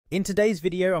In today's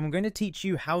video, I'm going to teach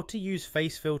you how to use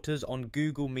face filters on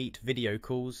Google Meet video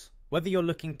calls. Whether you're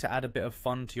looking to add a bit of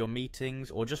fun to your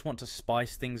meetings or just want to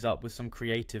spice things up with some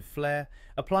creative flair,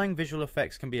 applying visual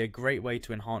effects can be a great way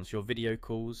to enhance your video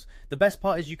calls. The best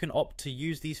part is you can opt to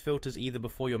use these filters either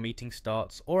before your meeting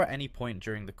starts or at any point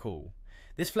during the call.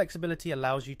 This flexibility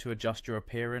allows you to adjust your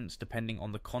appearance depending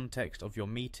on the context of your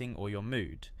meeting or your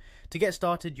mood. To get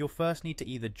started, you'll first need to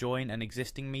either join an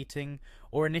existing meeting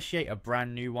or initiate a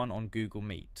brand new one on Google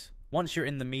Meet. Once you're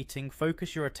in the meeting,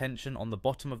 focus your attention on the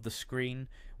bottom of the screen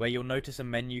where you'll notice a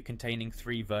menu containing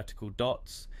 3 vertical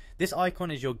dots. This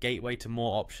icon is your gateway to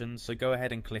more options, so go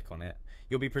ahead and click on it.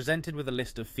 You'll be presented with a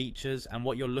list of features, and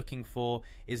what you're looking for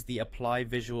is the Apply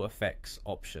Visual Effects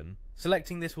option.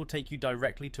 Selecting this will take you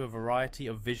directly to a variety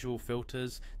of visual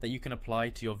filters that you can apply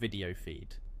to your video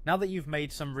feed. Now that you've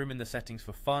made some room in the settings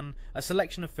for fun, a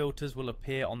selection of filters will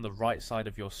appear on the right side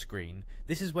of your screen.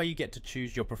 This is where you get to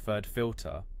choose your preferred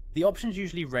filter. The options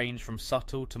usually range from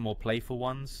subtle to more playful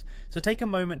ones, so take a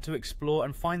moment to explore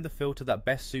and find the filter that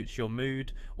best suits your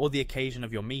mood or the occasion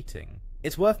of your meeting.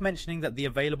 It's worth mentioning that the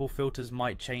available filters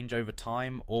might change over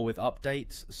time or with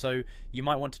updates, so you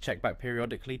might want to check back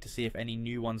periodically to see if any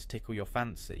new ones tickle your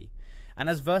fancy. And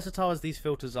as versatile as these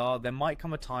filters are, there might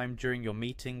come a time during your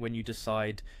meeting when you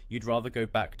decide you'd rather go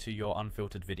back to your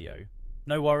unfiltered video.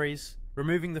 No worries,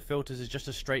 removing the filters is just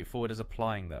as straightforward as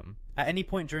applying them. At any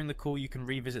point during the call you can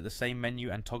revisit the same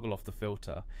menu and toggle off the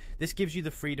filter. This gives you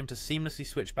the freedom to seamlessly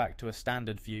switch back to a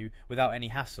standard view without any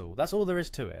hassle. That's all there is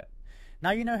to it. Now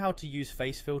you know how to use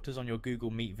face filters on your Google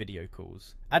Meet video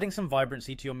calls, adding some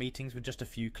vibrancy to your meetings with just a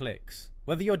few clicks.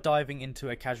 Whether you're diving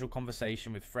into a casual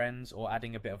conversation with friends or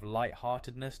adding a bit of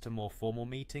light-heartedness to more formal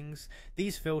meetings,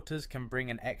 these filters can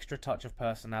bring an extra touch of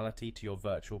personality to your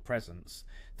virtual presence.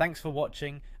 Thanks for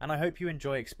watching, and I hope you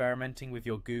enjoy experimenting with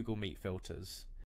your Google Meet filters.